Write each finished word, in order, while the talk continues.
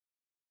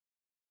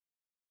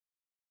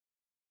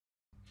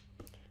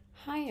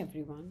Hi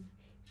everyone.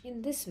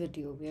 In this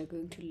video we are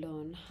going to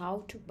learn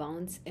how to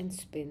bounce and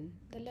spin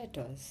the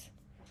letters.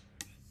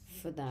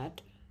 For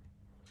that,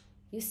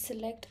 you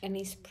select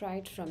any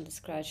sprite from the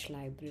Scratch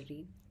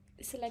library.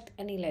 Select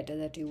any letter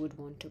that you would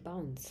want to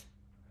bounce.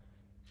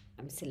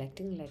 I'm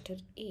selecting letter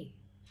A.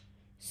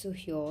 So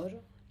here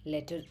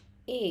letter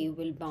A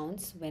will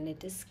bounce when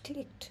it is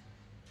clicked.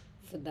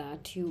 For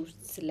that, you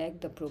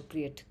select the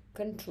appropriate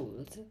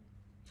controls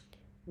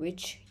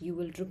which you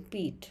will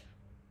repeat.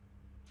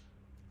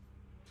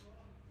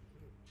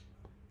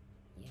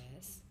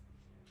 Yes.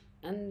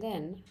 And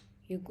then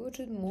you go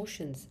to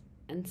motions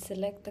and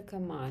select the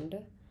command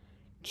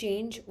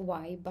change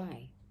Y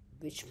by,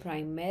 which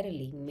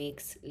primarily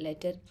makes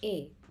letter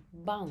A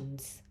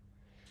bounce.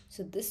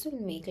 So this will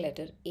make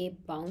letter A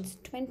bounce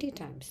 20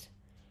 times.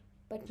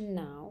 But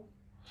now,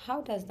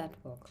 how does that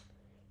work?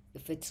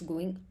 If it's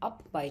going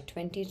up by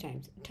 20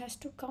 times, it has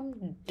to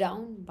come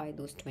down by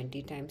those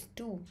 20 times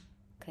too,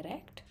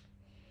 correct?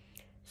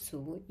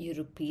 So you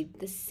repeat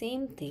the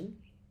same thing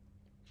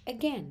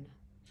again.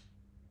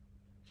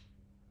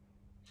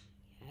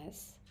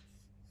 Yes,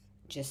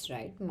 just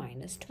write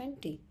minus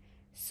 20.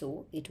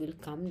 So it will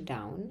come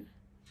down.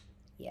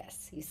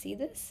 Yes, you see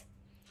this?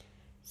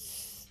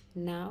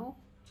 Now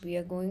we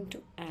are going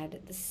to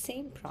add the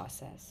same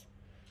process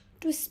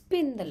to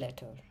spin the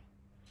letter.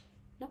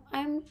 Now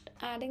I'm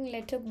adding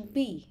letter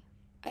B.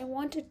 I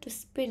want it to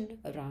spin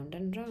around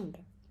and round.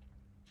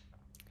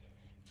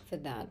 For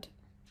that,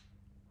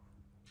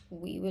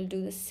 we will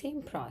do the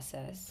same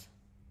process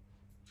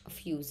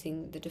of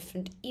using the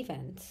different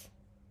events.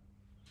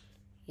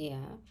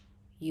 Yeah,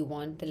 you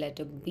want the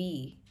letter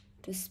B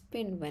to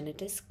spin when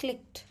it is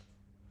clicked,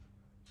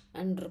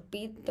 and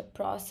repeat the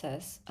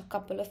process a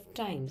couple of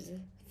times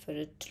for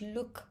it to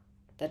look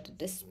that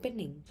it is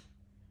spinning.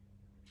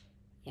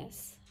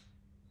 Yes.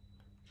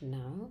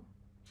 Now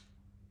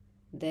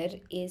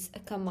there is a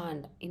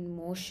command in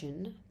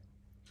motion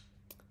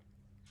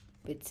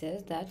which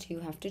says that you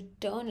have to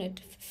turn it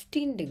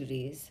 15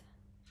 degrees.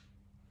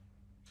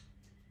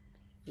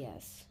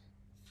 Yes.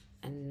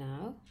 And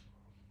now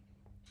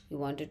you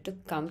want it to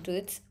come to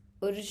its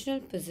original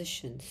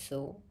position,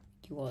 so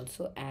you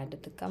also add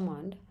the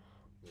command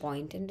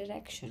point and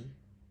direction.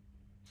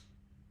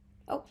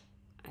 Oh,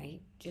 I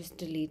just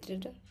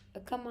deleted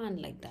a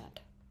command like that.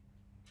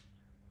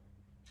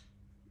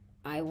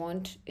 I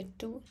want it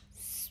to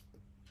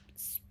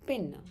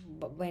spin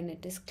when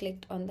it is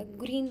clicked on the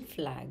green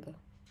flag.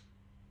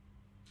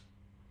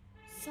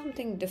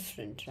 Something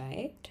different,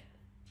 right?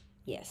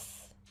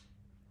 Yes.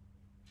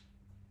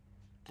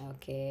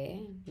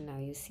 Okay, now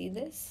you see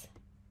this.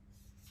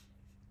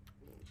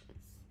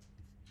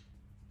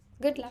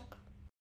 Good luck.